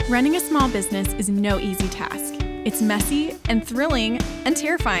Running a small business is no easy task. It's messy and thrilling and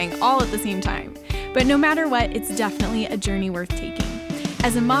terrifying all at the same time. But no matter what, it's definitely a journey worth taking.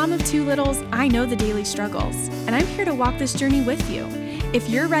 As a mom of two littles, I know the daily struggles, and I'm here to walk this journey with you. If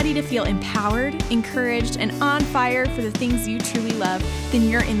you're ready to feel empowered, encouraged, and on fire for the things you truly love, then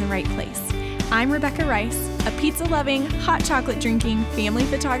you're in the right place. I'm Rebecca Rice, a pizza-loving, hot chocolate-drinking family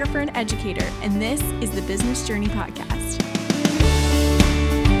photographer and educator, and this is the Business Journey Podcast.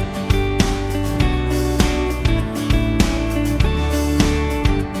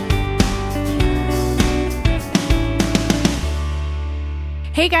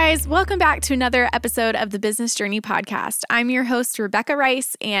 Hey guys, welcome back to another episode of the Business Journey Podcast. I'm your host, Rebecca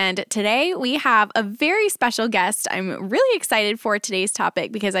Rice, and today we have a very special guest. I'm really excited for today's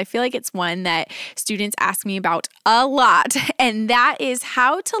topic because I feel like it's one that students ask me about a lot, and that is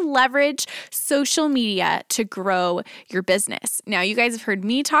how to leverage social media to grow your business. Now, you guys have heard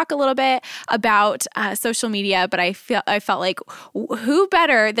me talk a little bit about social media, but I felt like who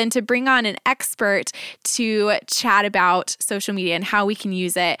better than to bring on an expert to chat about social media and how we can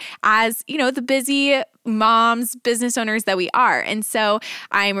use it as, the busy moms, business owners that we are. And so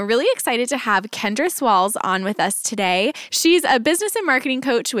I'm really excited to have Kendra Swalls on with us today. She's a business and marketing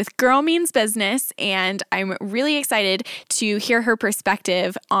coach with Girl Means Business, and I'm really excited to hear her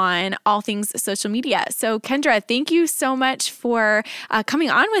perspective on all things social media. So Kendra, thank you so much for coming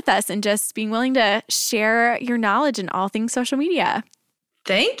on with us and just being willing to share your knowledge in all things social media.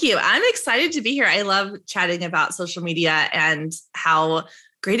 Thank you. I'm excited to be here. I love chatting about social media and how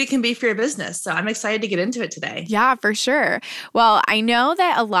great it can be for your business. So I'm excited to get into it today. Yeah, for sure. Well, I know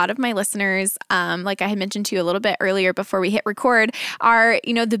that a lot of my listeners, like I had mentioned to you a little bit earlier before we hit record, are,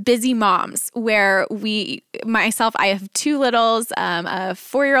 the busy moms where I have two littles, a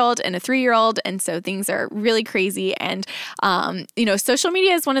 4-year-old and a 3-year-old. And so things are really crazy. And, social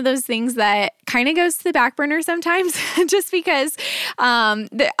media is one of those things that kind of goes to the back burner sometimes just because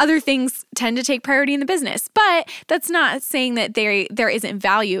the other things tend to take priority in the business. But that's not saying that there isn't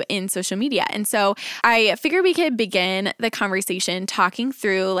value in social media. And so I figured we could begin the conversation talking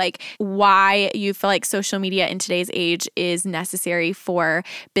through why you feel like social media in today's age is necessary for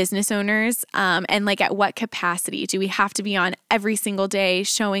business owners, and at what capacity do we have to be on every single day,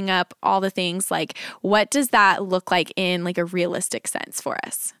 showing up, all the things. What does that look like in a realistic sense for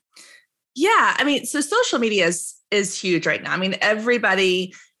us? Yeah. So social media is huge right now.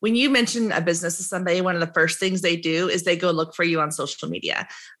 Everybody, when you mention a business to somebody, one of the first things they do is they go look for you on social media.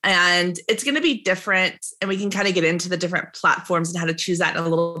 And it's going to be different. And we can kind of get into the different platforms and how to choose that in a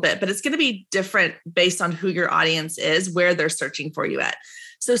little bit, but it's going to be different based on who your audience is, where they're searching for you at.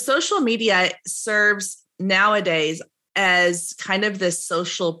 So social media serves nowadays as kind of this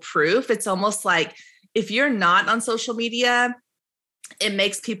social proof. It's almost like if you're not on social media, it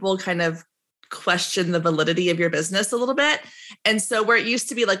makes people kind of question the validity of your business a little bit. And so where it used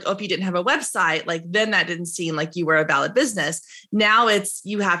to be if you didn't have a website, then that didn't seem like you were a valid business. Now it's,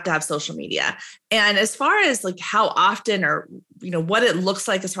 you have to have social media. And as far as how often or, what it looks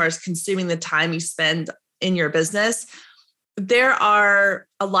like as far as consuming the time you spend in your business, there are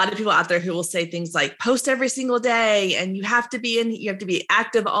a lot of people out there who will say things like post every single day and you have to be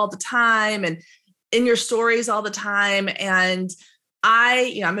active all the time and in your stories all the time. And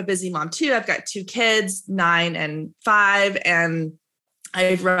I'm a busy mom too. I've got 2 kids, 9 and 5, and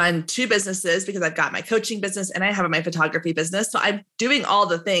I run 2 businesses because I've got my coaching business and I have my photography business. So I'm doing all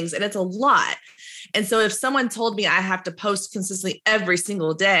the things and it's a lot. And so if someone told me I have to post consistently every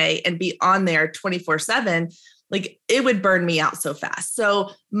single day and be on there 24/7, it would burn me out so fast. So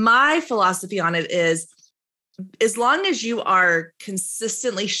my philosophy on it is, as long as you are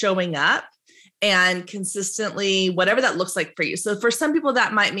consistently showing up and consistently, whatever that looks like for you. So for some people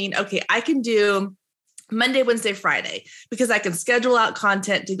that might mean, okay, I can do Monday, Wednesday, Friday, because I can schedule out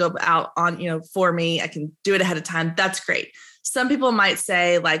content to go out on, for me, I can do it ahead of time. That's great. Some people might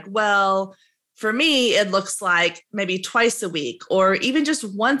say well, for me, it looks like maybe twice a week or even just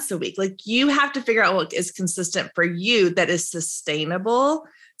once a week. You have to figure out what is consistent for you that is sustainable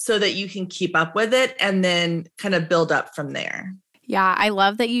so that you can keep up with it and then kind of build up from there. Yeah, I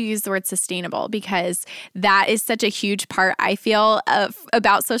love that you use the word sustainable because that is such a huge part, I feel,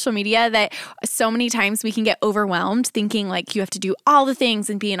 about social media, that so many times we can get overwhelmed thinking you have to do all the things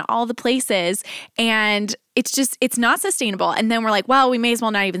and be in all the places. And it's not sustainable. And then we're like, well, we may as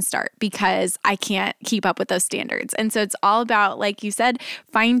well not even start because I can't keep up with those standards. And so it's all about, like you said,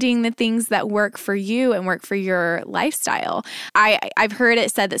 finding the things that work for you and work for your lifestyle. I've heard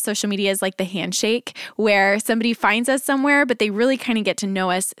it said that social media is like the handshake where somebody finds us somewhere, but they really kind of get to know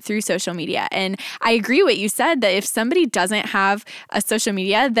us through social media. And I agree with what you said that if somebody doesn't have a social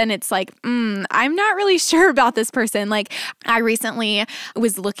media, then it's like, I'm not really sure about this person. Like I recently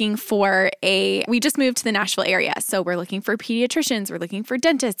was looking for we just moved to the Nashville area. So we're looking for pediatricians, we're looking for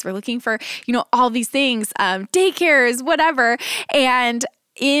dentists, we're looking for, all these things, daycares, whatever. And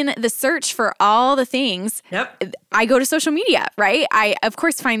in the search for all the things, I go to social media, right? I, of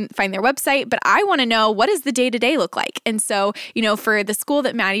course, find their website, but I want to know, what does the day-to-day look like? And so, for the school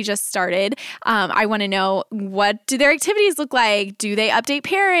that Maddie just started, I want to know, what do their activities look like? Do they update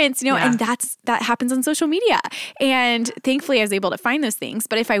parents? And that happens on social media. And thankfully, I was able to find those things.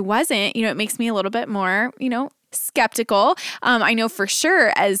 But if I wasn't, it makes me a little bit more, skeptical. I know for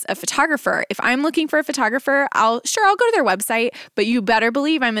sure as a photographer, if I'm looking for a photographer, I'll go to their website, but you better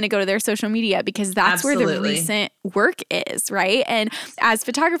believe I'm going to go to their social media because that's where the recent work is, right? And as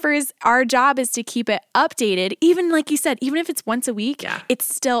photographers, our job is to keep it updated. Even like you said, even if it's once a week,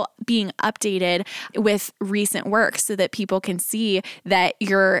 it's still being updated with recent work so that people can see that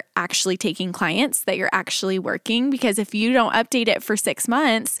you're actually taking clients, that you're actually working. Because if you don't update it for 6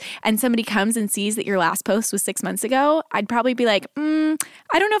 months and somebody comes and sees that your last post was 6 months ago, I'd probably be like, I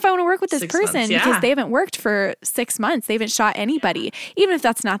don't know if I want to work with this person because they haven't worked for 6 months. They haven't shot anybody, even if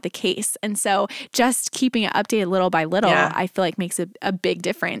that's not the case. And so just keeping it updated little by little, I feel like makes a big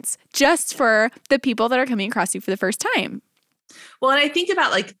difference just for the people that are coming across you for the first time. Well, and I think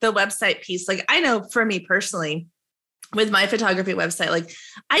about like the website piece. Like I know for me personally, with my photography website, like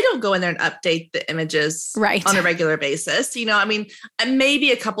I don't go in there and update the images on a regular basis.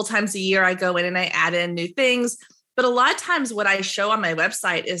 Maybe a couple times a year I go in and I add in new things, but a lot of times what I show on my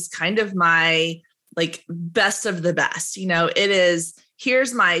website is kind of my like best of the best. It is,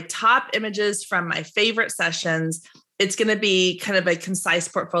 here's my top images from my favorite sessions. It's going to be kind of a concise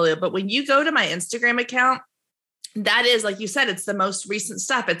portfolio. But when you go to my Instagram account, that is, like you said, it's the most recent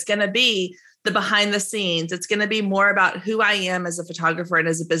stuff. It's going to be the behind the scenes. It's going to be more about who I am as a photographer and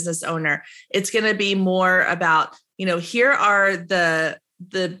as a business owner. It's going to be more about, here are the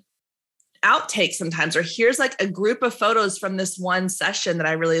outtakes sometimes, or here's like a group of photos from this one session that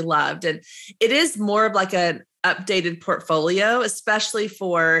I really loved. And it is more of like an updated portfolio, especially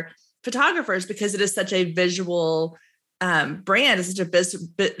for photographers, because it is such a visual brand. It's such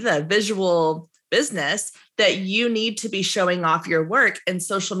a visual business that you need to be showing off your work, and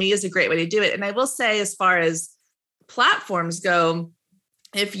social media is a great way to do it. And I will say, as far as platforms go,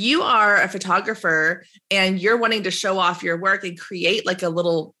 if you are a photographer and you're wanting to show off your work and create like a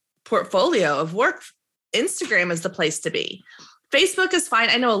little portfolio of work, Instagram is the place to be. Facebook is fine.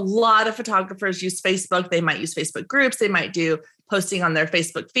 I know a lot of photographers use Facebook. They might use Facebook groups. They might do posting on their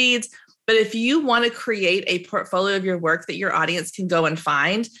Facebook feeds. But if you want to create a portfolio of your work that your audience can go and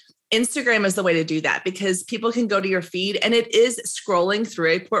find, Instagram is the way to do that, because people can go to your feed and it is scrolling through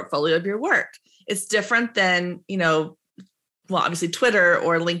a portfolio of your work. It's different than, obviously Twitter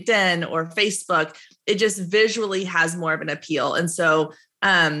or LinkedIn or Facebook. It just visually has more of an appeal. And so,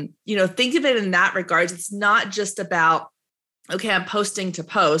 think of it in that regards. It's not just about, okay, I'm posting to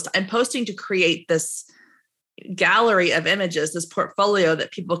post. I'm posting to create this gallery of images, this portfolio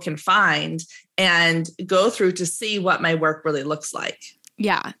that people can find and go through to see what my work really looks like.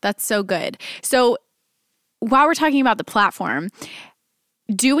 Yeah, that's so good. So while we're talking about the platform,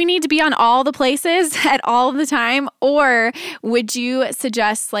 do we need to be on all the places at all of the time? Or would you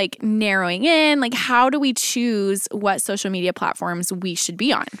suggest like narrowing in? Like, how do we choose what social media platforms we should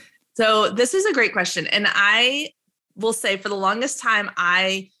be on? So this is a great question. And I will say for the longest time,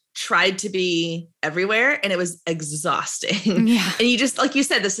 I tried to be everywhere and it was exhausting. Yeah. And you just, like you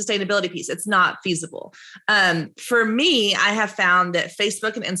said, the sustainability piece, it's not feasible. For me, I have found that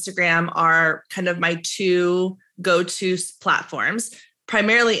Facebook and Instagram are kind of my two go-to platforms,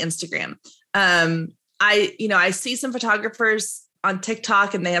 primarily Instagram. I see some photographers on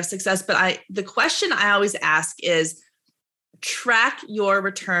TikTok and they have success, but the question I always ask is, track your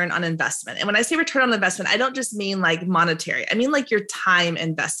return on investment. And when I say return on investment, I don't just mean like monetary. I mean like your time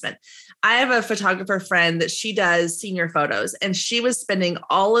investment. I have a photographer friend that she does senior photos, and she was spending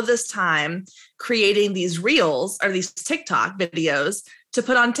all of this time creating these reels or these TikTok videos to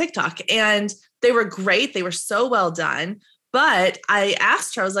put on TikTok. And they were great. They were so well done. But I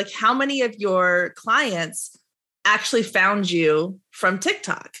asked her, I was like, how many of your clients actually found you from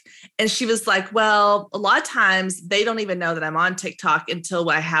TikTok. And she was like, well, a lot of times they don't even know that I'm on TikTok until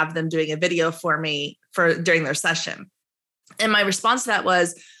I have them doing a video for me during their session. And my response to that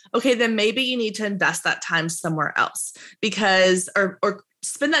was, okay, then maybe you need to invest that time somewhere else, because, or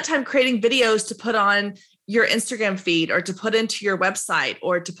spend that time creating videos to put on your Instagram feed or to put into your website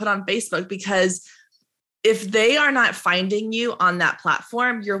or to put on Facebook, because if they are not finding you on that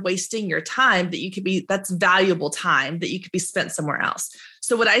platform, you're wasting your time that's valuable time that you could be spent somewhere else.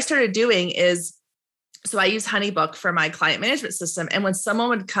 So what I started doing is, so I use HoneyBook for my client management system. And when someone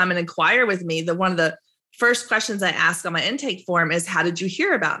would come and inquire with me, one of the first questions I ask on my intake form is, how did you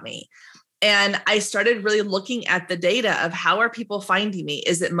hear about me? And I started really looking at the data of how are people finding me?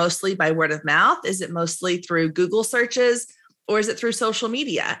 Is it mostly by word of mouth? Is it mostly through Google searches? Or is it through social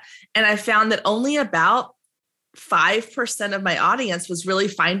media? And I found that only about 5% of my audience was really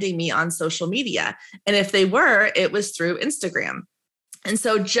finding me on social media. And if they were, it was through Instagram. And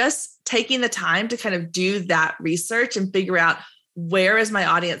so just taking the time to kind of do that research and figure out, where is my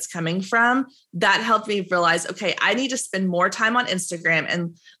audience coming from? That helped me realize, okay, I need to spend more time on Instagram.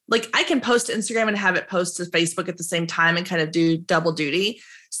 And like, I can post to Instagram and have it post to Facebook at the same time and kind of do double duty.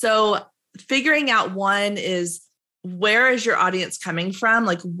 So figuring out, one is, where is your audience coming from?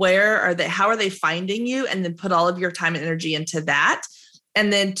 Like, how are they finding you? And then put all of your time and energy into that.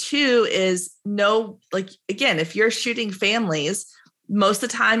 And then 2 is like, again, if you're shooting families, most of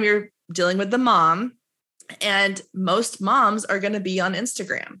the time you're dealing with the mom, and most moms are going to be on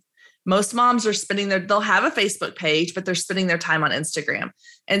Instagram. Most moms are they'll have a Facebook page, but they're spending their time on Instagram.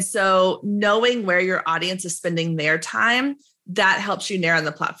 And so knowing where your audience is spending their time, that helps you narrow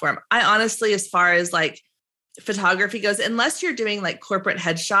the platform. I honestly, as far as like photography goes, unless you're doing like corporate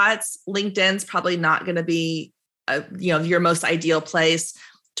headshots, LinkedIn's probably not going to be, your most ideal place.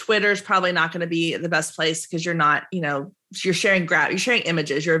 Twitter's probably not going to be the best place, because you're not, you're sharing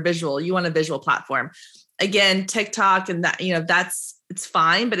images, you're a visual, you want a visual platform. Again, TikTok and that, it's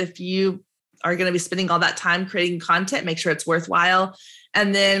fine. But if you are going to be spending all that time creating content, make sure it's worthwhile.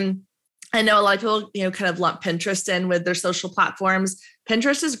 And then I know a lot of people, kind of lump Pinterest in with their social platforms.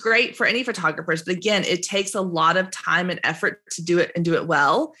 Pinterest is great for any photographers, but again, it takes a lot of time and effort to do it and do it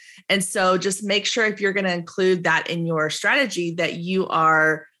well. And so just make sure, if you're going to include that in your strategy, that you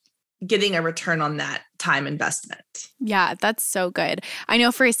are getting a return on that time investment. Yeah, that's so good. I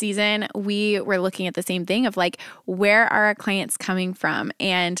know for a season, we were looking at the same thing of like, where are our clients coming from?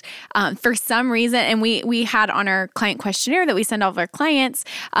 And for some reason, and we had on our client questionnaire that we send all of our clients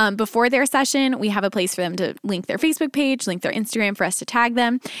before their session, we have a place for them to link their Facebook page, link their Instagram for us to tag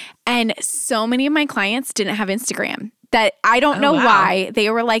them. And so many of my clients didn't have Instagram. That I don't know why. They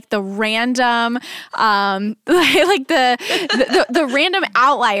were like the random, like the random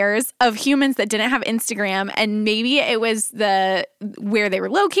outliers of humans that didn't have Instagram. And maybe it was where they were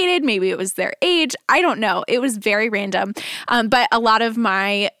located. Maybe it was their age. I don't know. It was very random. But a lot of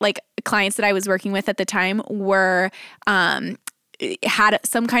my like clients that I was working with at the time were, had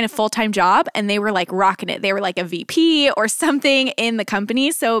some kind of full-time job, and they were like rocking it. They were like a VP or something in the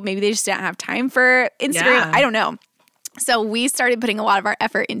company. So maybe they just didn't have time for Instagram. Yeah. I don't know. So we started putting a lot of our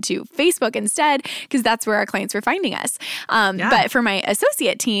effort into Facebook instead, because that's where our clients were finding us. But for my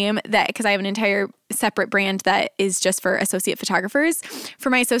associate team, because I have an entire separate brand that is just for associate photographers, for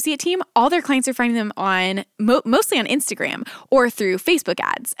my associate team, all their clients are finding them on mostly on Instagram or through Facebook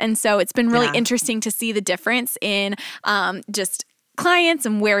ads. And so it's been really interesting to see the difference in just clients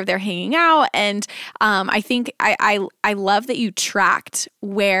and where they're hanging out. And I think I love that you tracked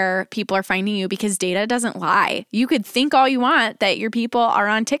where people are finding you, because data doesn't lie. You could think all you want that your people are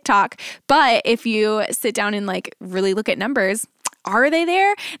on TikTok, but if you sit down and like really look at numbers, are they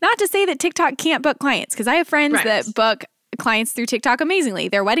there? Not to say that TikTok can't book clients, because I have friends that book clients through TikTok amazingly.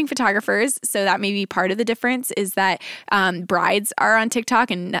 They're wedding photographers. So that may be part of the difference, is that brides are on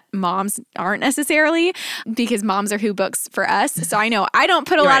TikTok and moms aren't necessarily, because moms are who books for us. So I know I don't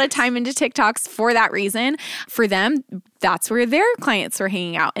put a lot of time into TikToks for that reason. For them, that's where their clients were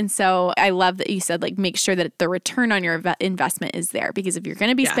hanging out. And so I love that you said, like, make sure that the return on your investment is there, because if you're going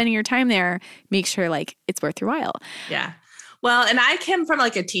to be spending your time there, make sure like it's worth your while. Yeah. Well, and I came from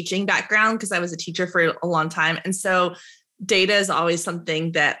like a teaching background, because I was a teacher for a long time. And so data is always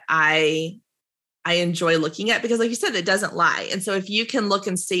something that I enjoy looking at, because like you said, it doesn't lie. And so if you can look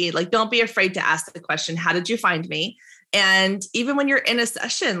and see, like, don't be afraid to ask the question, how did you find me? And even when you're in a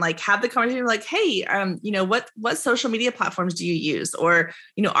session, like, have the conversation like, hey, what social media platforms do you use? Or,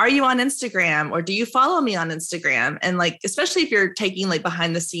 are you on Instagram, or do you follow me on Instagram? And like, especially if you're taking like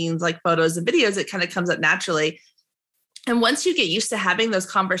behind the scenes, like photos and videos, it kind of comes up naturally. And once you get used to having those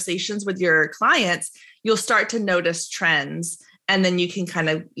conversations with your clients, you'll start to notice trends. And then you can kind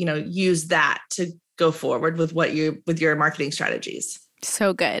of, use that to go forward with with your marketing strategies.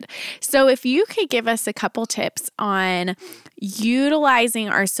 So good. So if you could give us a couple tips on utilizing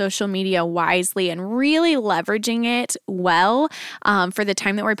our social media wisely and really leveraging it well for the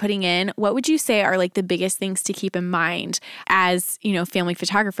time that we're putting in, what would you say are like the biggest things to keep in mind as, family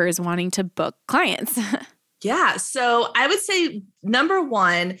photographers wanting to book clients? Yeah. So I would say number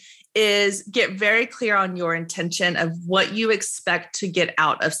one is get very clear on your intention of what you expect to get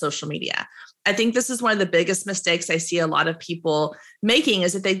out of social media. I think this is one of the biggest mistakes I see a lot of people making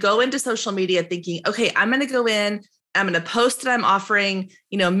is that they go into social media thinking, okay, I'm going to go in, I'm going to post that I'm offering,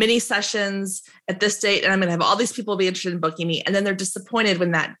 mini sessions at this date, and I'm going to have all these people be interested in booking me. And then they're disappointed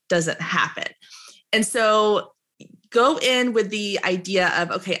when that doesn't happen. And so go in with the idea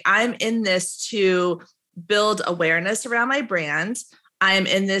of, okay, I'm in this to build awareness around my brand. I'm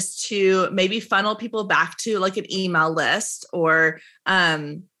in this to maybe funnel people back to like an email list or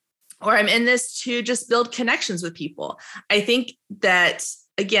I'm in this to just build connections with people. I think that,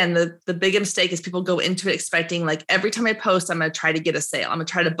 again, the big mistake is people go into it expecting like every time I post, I'm going to try to get a sale. I'm going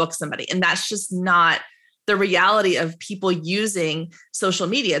to try to book somebody. And that's just not the reality of people using social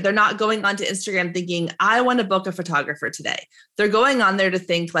media. They're not going onto Instagram thinking, I want to book a photographer today. They're going on there to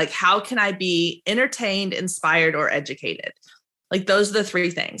think like, how can I be entertained, inspired, or educated? Like those are the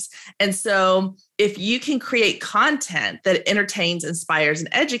three things. And so if you can create content that entertains, inspires, and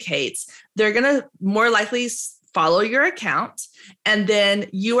educates, they're going to more likely follow your account. And then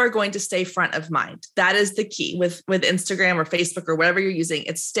you are going to stay front of mind. That is the key with Instagram or Facebook or whatever you're using.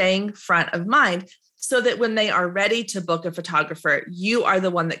 It's staying front of mind so that when they are ready to book a photographer, you are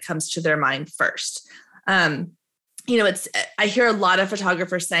the one that comes to their mind first. I hear a lot of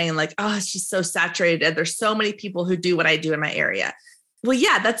photographers saying like, oh, it's just so saturated. There's so many people who do what I do in my area. Well,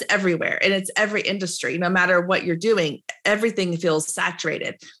 yeah, that's everywhere. And it's every industry, no matter what you're doing, everything feels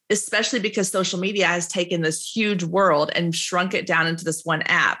saturated, especially because social media has taken this huge world and shrunk it down into this one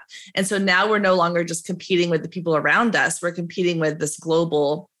app. And so now we're no longer just competing with the people around us. We're competing with this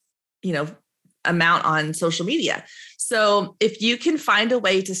global, amount on social media. So if you can find a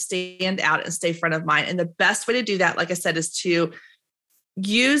way to stand out and stay front of mind, and the best way to do that, like I said, is to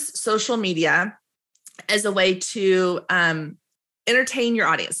use social media as a way to entertain your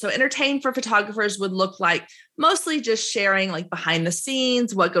audience. So entertain for photographers would look like mostly just sharing like behind the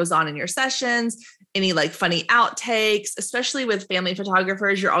scenes, what goes on in your sessions, any like funny outtakes, especially with family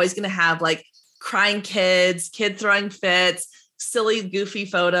photographers, you're always going to have like crying kids, kid throwing fits, silly, goofy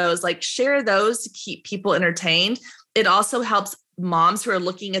photos, like share those to keep people entertained. It also helps moms who are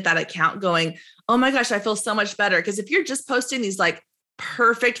looking at that account going, oh my gosh, I feel so much better. Because if you're just posting these like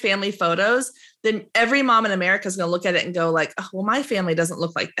perfect family photos, then every mom in America is going to look at it and go like, oh, well, my family doesn't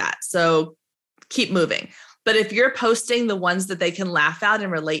look like that. So keep moving. But if you're posting the ones that they can laugh at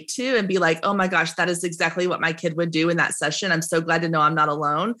and relate to and be like, oh my gosh, that is exactly what my kid would do in that session. I'm so glad to know I'm not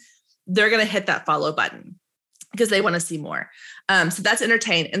alone. They're going to hit that follow button because they want to see more. So that's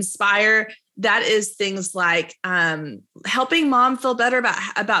entertain. Inspire, that is things like helping mom feel better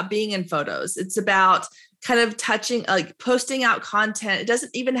about being in photos. It's about kind of touching, like posting out content. It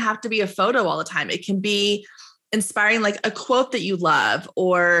doesn't even have to be a photo all the time. It can be inspiring, like a quote that you love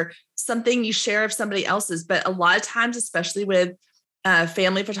or something you share of somebody else's. But a lot of times, especially with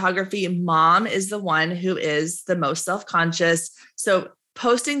family photography, mom is the one who is the most self-conscious. So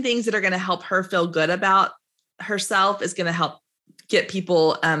posting things that are going to help her feel good about herself is going to help get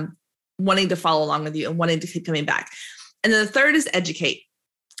people wanting to follow along with you and wanting to keep coming back. And then the third is educate.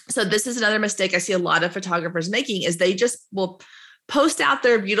 So this is another mistake I see a lot of photographers making is they just will post out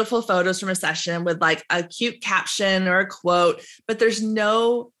their beautiful photos from a session with like a cute caption or a quote, but there's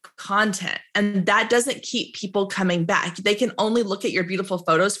no content. And that doesn't keep people coming back. They can only look at your beautiful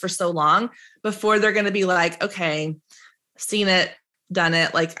photos for so long before they're going to be like, okay, seen it, done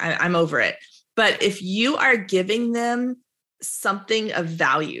it. Like I'm over it. But if you are giving them something of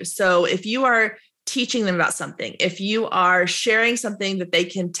value, so if you are teaching them about something, if you are sharing something that they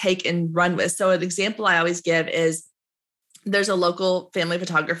can take and run with. So an example I always give is there's a local family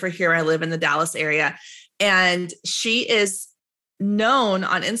photographer here. I live in the Dallas area, and she is known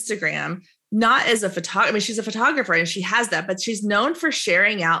on Instagram, not as a photographer. I mean, she's a photographer and she has that, but she's known for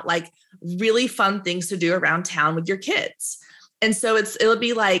sharing out like really fun things to do around town with your kids. And so it'll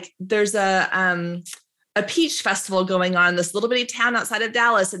be like, there's a peach festival going on in this little bitty town outside of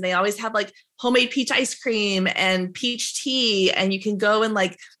Dallas. And they always have like homemade peach ice cream and peach tea. And you can go and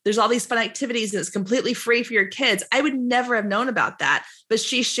like, there's all these fun activities and it's completely free for your kids. I would never have known about that, but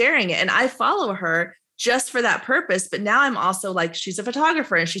she's sharing it. And I follow her just for that purpose. But now I'm also like, she's a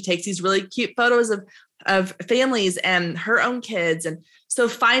photographer and she takes these really cute photos of families and her own kids. And so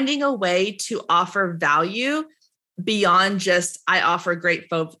finding a way to offer value beyond just I offer great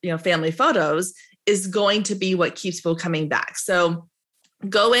family photos is going to be what keeps people coming back. So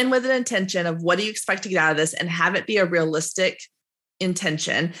go in with an intention of what do you expect to get out of this and have it be a realistic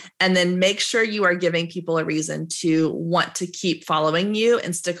intention. And then make sure you are giving people a reason to want to keep following you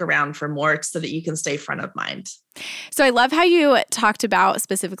and stick around for more so that you can stay front of mind. So I love how you talked about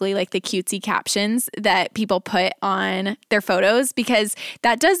specifically like the cutesy captions that people put on their photos, because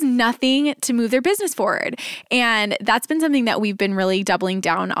that does nothing to move their business forward. And that's been something that we've been really doubling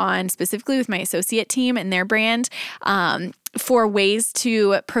down on, specifically with my associate team and their brand, for ways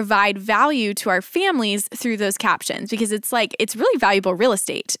to provide value to our families through those captions, because it's really valuable real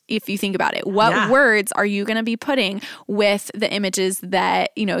estate if you think about it. What words are you going to be putting with the images that,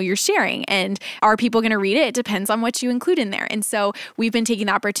 you're sharing? And are people going to read it? It depends on what you include in there. And so we've been taking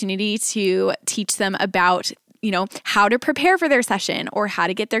the opportunity to teach them about how to prepare for their session or how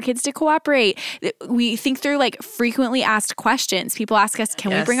to get their kids to cooperate. We think through like frequently asked questions. People ask us,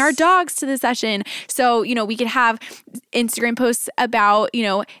 can we bring our dogs to the session? So, we could have Instagram posts about,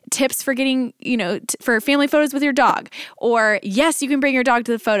 tips for getting, for family photos with your dog, or yes, you can bring your dog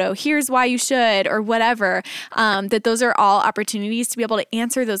to the photo. Here's why you should, or whatever. That those are all opportunities to be able to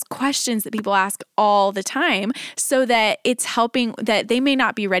answer those questions that people ask all the time, so that it's helping that they may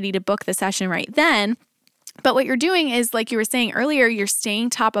not be ready to book the session right then. But what you're doing is, like you were saying earlier, you're staying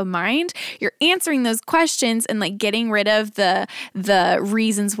top of mind. You're answering those questions and like getting rid of the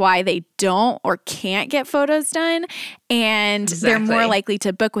reasons why they don't or can't get photos done. And they're more likely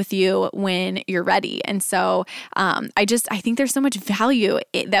to book with you when you're ready. And so I think there's so much value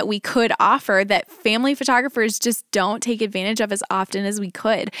that we could offer that family photographers just don't take advantage of as often as we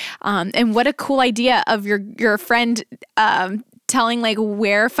could. And what a cool idea of your friend telling like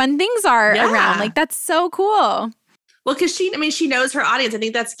where fun things are around. Like, that's so cool. Well, because she knows her audience. I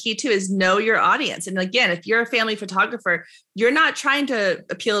think that's key too, is know your audience. And again, if you're a family photographer, you're not trying to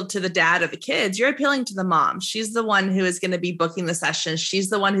appeal to the dad or the kids. You're appealing to the mom. She's the one who is going to be booking the session. She's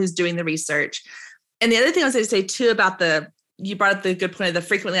the one who's doing the research. And the other thing I was going to say too about you brought up the good point of the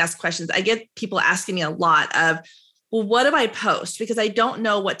frequently asked questions. I get people asking me a lot of, well, what do I post? Because I don't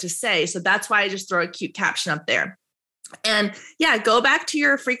know what to say. So that's why I just throw a cute caption up there. And go back to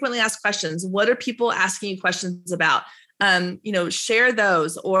your frequently asked questions. What are people asking you questions about? Share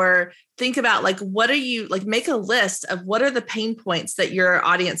those, or think about like, make a list of what are the pain points that your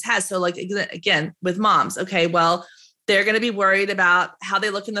audience has. So like, again, with moms, okay, well, they're going to be worried about how they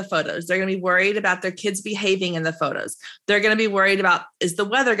look in the photos. They're going to be worried about their kids behaving in the photos. They're going to be worried about, is the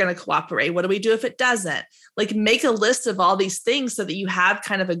weather going to cooperate? What do we do if it doesn't? Like, make a list of all these things so that you have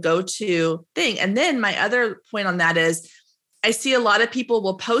kind of a go-to thing. And then my other point on that is, I see a lot of people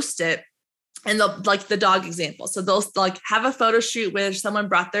will post it, and they'll, like the dog example. So they'll like have a photo shoot where someone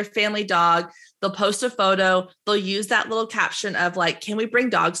brought their family dog. They'll post a photo. They'll use that little caption of like, can we bring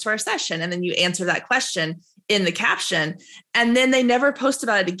dogs to our session? And then you answer that question in the caption. And then they never post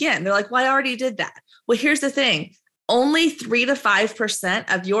about it again. They're like, well, I already did that. Well, here's the thing. Only 3 to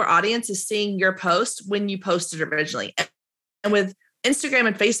 5% of your audience is seeing your post when you posted originally. And with Instagram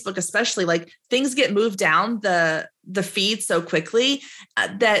and Facebook, especially, like, things get moved down the feed so quickly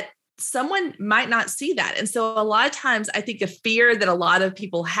that someone might not see that. And so a lot of times I think a fear that a lot of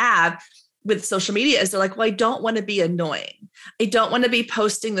people have with social media is they're like, well, I don't want to be annoying. I don't want to be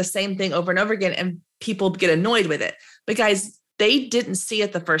posting the same thing over and over again and people get annoyed with it. But guys, they didn't see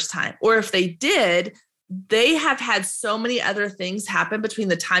it the first time. Or if they did, they have had so many other things happen between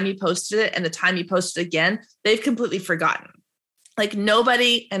the time you posted it and the time you posted it again. They've completely forgotten. Like,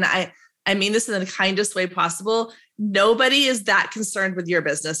 nobody, and I mean this in the kindest way possible, nobody is that concerned with your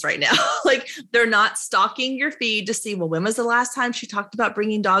business right now. Like, they're not stalking your feed to see, well, when was the last time she talked about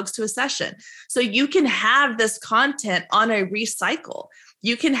bringing dogs to a session? So you can have this content on a recycle.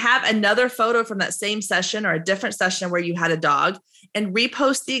 You can have another photo from that same session or a different session where you had a dog and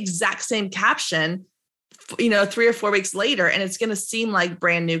repost the exact same caption, 3 or 4 weeks later, and it's going to seem like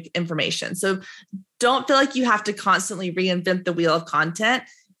brand new information. So don't feel like you have to constantly reinvent the wheel of content.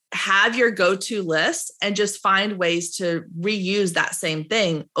 Have your go-to list and just find ways to reuse that same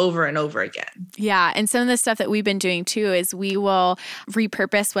thing over and over again. Yeah. And some of the stuff that we've been doing too is we will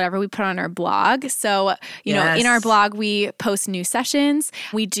repurpose whatever we put on our blog. So, in our blog, we post new sessions.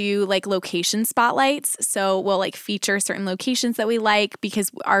 We do like location spotlights. So we'll like feature certain locations that we like,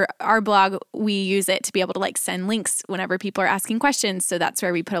 because our blog, we use it to be able to like send links whenever people are asking questions. So that's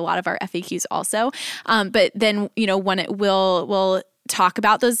where we put a lot of our FAQs also. But then, when it will talk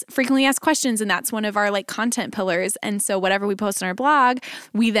about those frequently asked questions. And that's one of our like content pillars. And so whatever we post on our blog,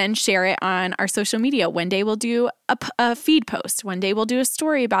 we then share it on our social media. One day we'll do a feed post. One day we'll do a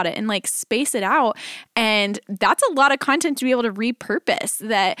story about it and like space it out. And that's a lot of content to be able to repurpose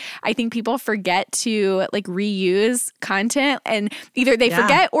that I think people forget to like reuse content, and either they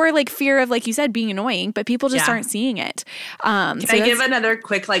forget or like fear of, like you said, being annoying, but people just aren't seeing it. Can I give another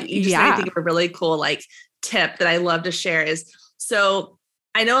quick, like, you just made me think of a really cool like tip that I love to share is, so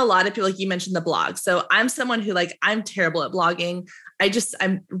I know a lot of people, like you mentioned the blog. So I'm someone who like, I'm terrible at blogging.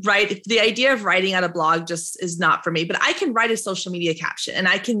 The idea of writing out a blog just is not for me, but I can write a social media caption and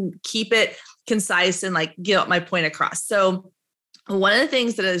I can keep it concise and like get my point across. So one of the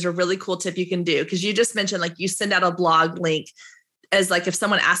things that is a really cool tip you can do, because you just mentioned like you send out a blog link as like if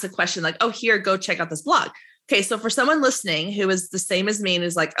someone asks a question like, oh, here, go check out this blog. Okay, so for someone listening who is the same as me and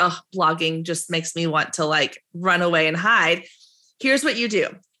is like, oh, blogging just makes me want to like run away and hide. Here's what you do.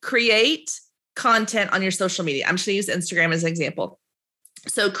 Create content on your social media. I'm just going to use Instagram as an example.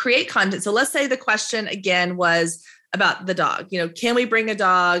 So create content. So let's say the question again was about the dog. You know, can we bring a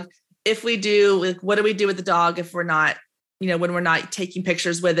dog? If we do, like, what do we do with the dog if we're not, you know, when we're not taking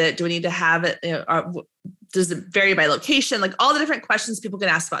pictures with it? Do we need to have it? You know, does it vary by location? Like all the different questions people can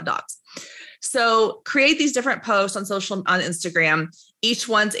ask about dogs. So create these different posts on Instagram. Each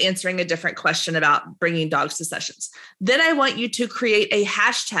one's answering a different question about bringing dogs to sessions. Then I want you to create a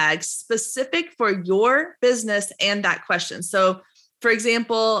hashtag specific for your business and that question. So for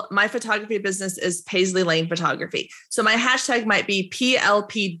example, my photography business is Paisley Lane Photography. So my hashtag might be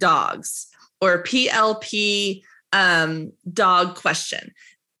PLP dogs or PLP dog question.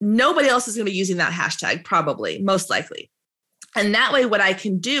 Nobody else is going to be using that hashtag, probably, most likely. And that way, what I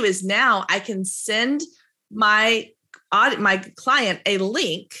can do is now I can send my client a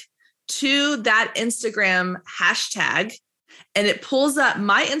link to that Instagram hashtag, and it pulls up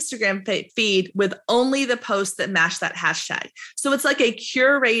my Instagram feed with only the posts that match that hashtag. So it's like a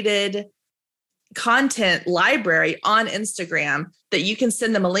curated content library on Instagram that you can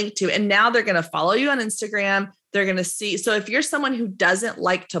send them a link to. And now they're going to follow you on Instagram. They're going to see. So if you're someone who doesn't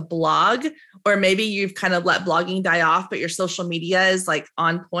like to blog, or maybe you've kind of let blogging die off, but your social media is like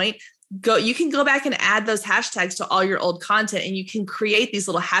on point, you can go back and add those hashtags to all your old content, and you can create these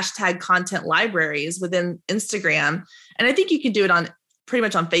little hashtag content libraries within Instagram. And I think you can do it on pretty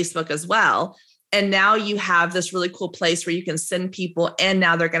much on Facebook as well. And now you have this really cool place where you can send people, and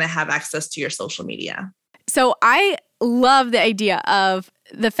now they're going to have access to your social media. So I love the idea of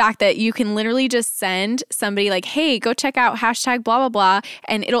the fact that you can literally just send somebody like, hey, go check out hashtag blah, blah, blah,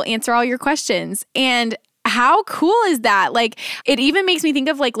 and it'll answer all your questions. And how cool is that? Like, it even makes me think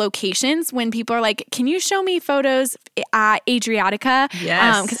of like locations when people are like, can you show me photos at Adriatica?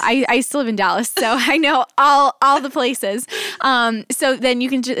 Yes. Because I still live in Dallas, so I know all the places. So then you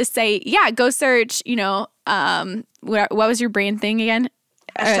can just say, yeah, go search, you know, what was your brand thing again?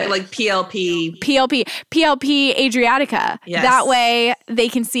 Hashtag like PLP Adriatica. Yes. That way they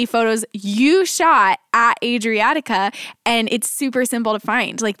can see photos you shot at Adriatica, and it's super simple to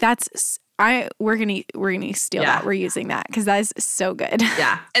find. Like we're gonna steal that. We're using that because that is so good.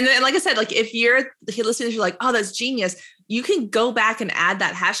 Yeah. And then, like I said, like if you're listening, you're like, oh, that's genius. You can go back and add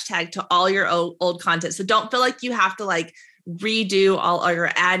that hashtag to all your old content. So don't feel like you have to like redo all or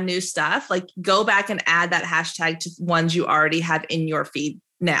add new stuff. Like go back and add that hashtag to ones you already have in your feed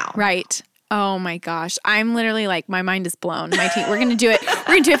now. Right. Oh my gosh. I'm literally like, my mind is blown. My team, we're going to do it. We're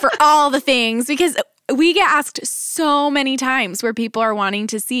going to do it for all the things, because we get asked so many times where people are wanting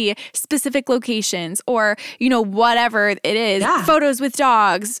to see specific locations or, you know, whatever it is, photos with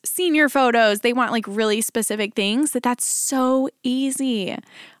dogs, senior photos. They want like really specific things. That's so easy.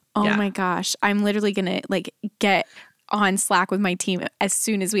 Oh my gosh. I'm literally going to like get on Slack with my team as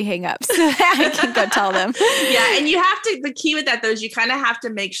soon as we hang up so that I can go tell them. Yeah. And you have to, the key with that though, is you kind of have to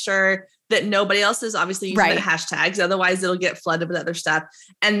make sure that nobody else is obviously using the hashtags. Otherwise it'll get flooded with other stuff.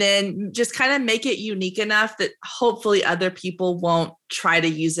 And then just kind of make it unique enough that hopefully other people won't try to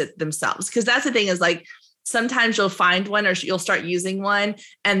use it themselves. Because that's the thing is like, sometimes you'll find one or you'll start using one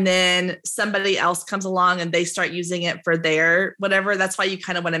and then somebody else comes along and they start using it for their whatever. That's why you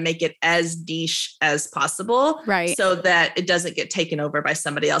kind of want to make it as niche as possible. Right. So that it doesn't get taken over by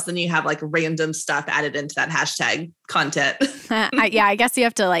somebody else. Then you have like random stuff added into that hashtag content. I guess you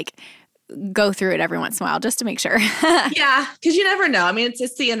have to like go through it every once in a while just to make sure. Yeah. Cause you never know. I mean,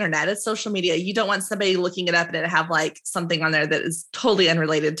 it's the internet, it's social media. You don't want somebody looking it up and it have like something on there that is totally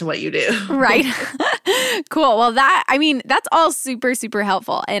unrelated to what you do. Right. Cool. Well, that's all super, super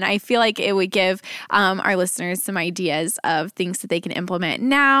helpful. And I feel like it would give our listeners some ideas of things that they can implement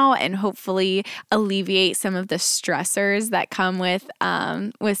now and hopefully alleviate some of the stressors that come with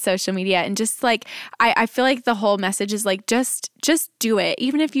social media. And just like, I feel like the whole message is like, just do it.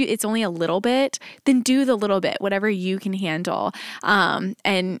 Even if it's only a little bit, then do the little bit, whatever you can handle.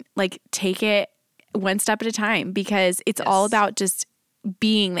 And like take it one step at a time, because it's all about just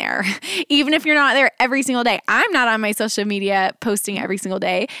being there. Even if you're not there every single day. I'm not on my social media posting every single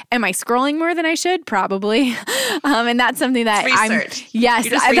day. Am I scrolling more than I should? Probably. And that's something that You're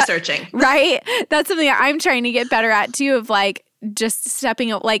just researching. Right? That's something that I'm trying to get better at too, of like just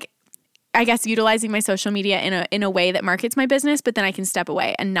stepping up, like I guess utilizing my social media in a way that markets my business, but then I can step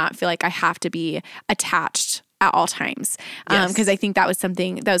away and not feel like I have to be attached at all times. Because I think that was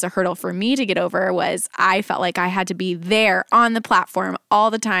something that was a hurdle for me to get over, was I felt like I had to be there on the platform all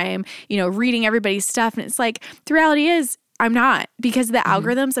the time, reading everybody's stuff. And it's like, the reality is I'm not, because of the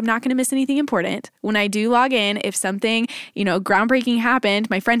algorithms, I'm not going to miss anything important. When I do log in, if something, groundbreaking happened,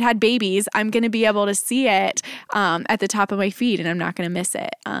 my friend had babies, I'm going to be able to see it at the top of my feed, and I'm not going to miss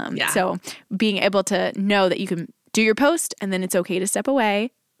it. So being able to know that you can do your post and then it's okay to step away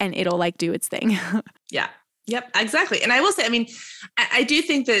and it'll like do its thing. Yeah. Yep, exactly. And I will say, I do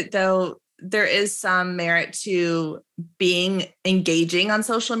think that though there is some merit to being engaging on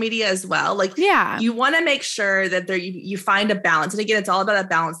social media as well. Like, you want to make sure that you find a balance. And again, it's all about a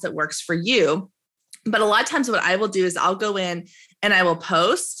balance that works for you. But a lot of times what I will do is I'll go in and I will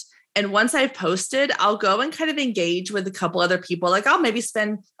post. And once I've posted, I'll go and kind of engage with a couple other people. Like I'll maybe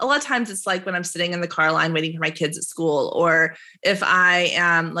spend, a lot of times it's like when I'm sitting in the car line waiting for my kids at school, or if I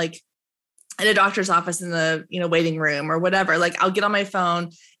am like in a doctor's office in the, waiting room or whatever, like I'll get on my phone,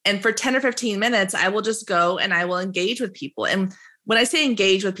 and for 10 or 15 minutes, I will just go and I will engage with people. And when I say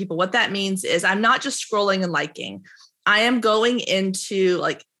engage with people, what that means is I'm not just scrolling and liking. I am going into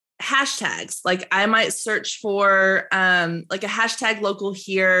like hashtags. Like I might search for like a hashtag local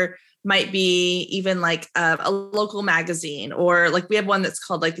here, might be even like a local magazine, or like we have one that's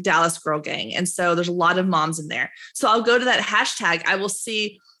called like the Dallas Girl Gang. And so there's a lot of moms in there. So I'll go to that hashtag. I will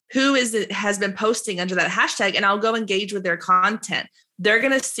see who has been posting under that hashtag, and I'll go engage with their content. They're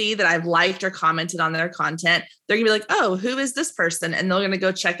going to see that I've liked or commented on their content. They're going to be like, oh, who is this person? And they're going to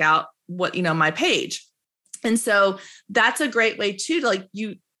go check out what, my page. And so that's a great way too, to like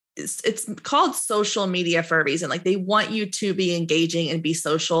it's called social media for a reason. Like they want you to be engaging and be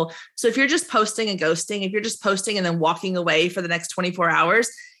social. So if you're just posting and ghosting, if you're just posting and then walking away for the next 24 hours,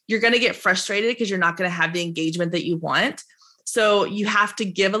 you're going to get frustrated because you're not going to have the engagement that you want. So you have to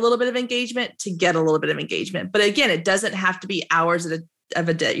give a little bit of engagement to get a little bit of engagement. But again, it doesn't have to be hours of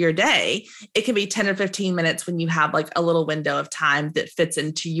your day. It can be 10 or 15 minutes when you have like a little window of time that fits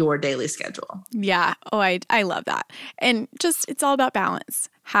into your daily schedule. Yeah. Oh, I love that. And just, it's all about balance.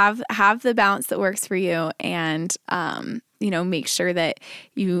 Have the balance that works for you, and, make sure that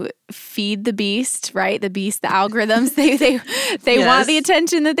you feed the beast, right? The beast, the algorithms, they want the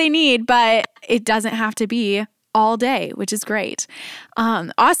attention that they need, but it doesn't have to be all day, which is great.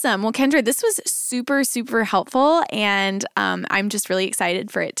 Awesome. Well, Kendra, this was super, super helpful. And I'm just really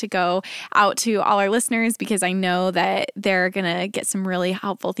excited for it to go out to all our listeners, because I know that they're going to get some really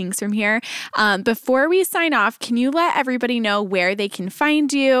helpful things from here. Before we sign off, can you let everybody know where they can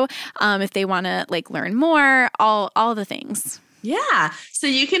find you if they want to like learn more, all the things? Yeah. So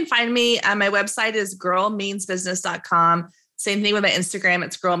you can find me. My website is girlmeansbusiness.com. Same thing with my Instagram.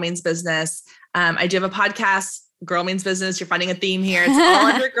 It's Girl Means Business. I do have a podcast, Girl Means Business. You're finding a theme here. It's all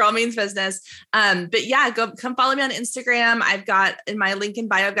under Girl Means Business. But yeah, come follow me on Instagram. I've got in my link in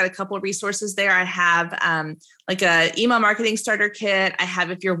bio, I've got a couple of resources there. I have like a email marketing starter kit. I have,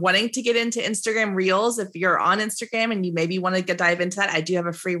 if you're wanting to get into Instagram Reels, if you're on Instagram and you maybe want to dive into that, I do have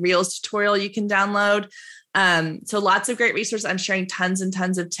a free Reels tutorial you can download. So lots of great resources. I'm sharing tons and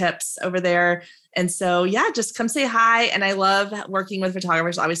tons of tips over there. And so, yeah, just come say hi. And I love working with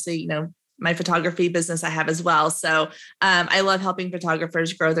photographers. Obviously, my photography business I have as well. So I love helping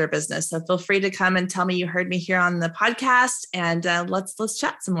photographers grow their business. So feel free to come and tell me you heard me here on the podcast, and let's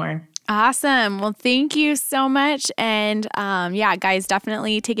chat some more. Awesome. Well, thank you so much. And guys,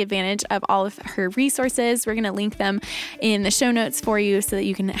 definitely take advantage of all of her resources. We're going to link them in the show notes for you so that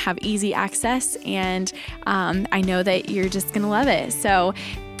you can have easy access. And I know that you're just going to love it. So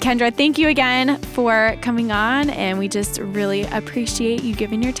Kendra, thank you again for coming on, and we just really appreciate you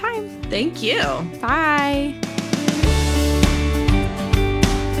giving your time. Thank you. Bye.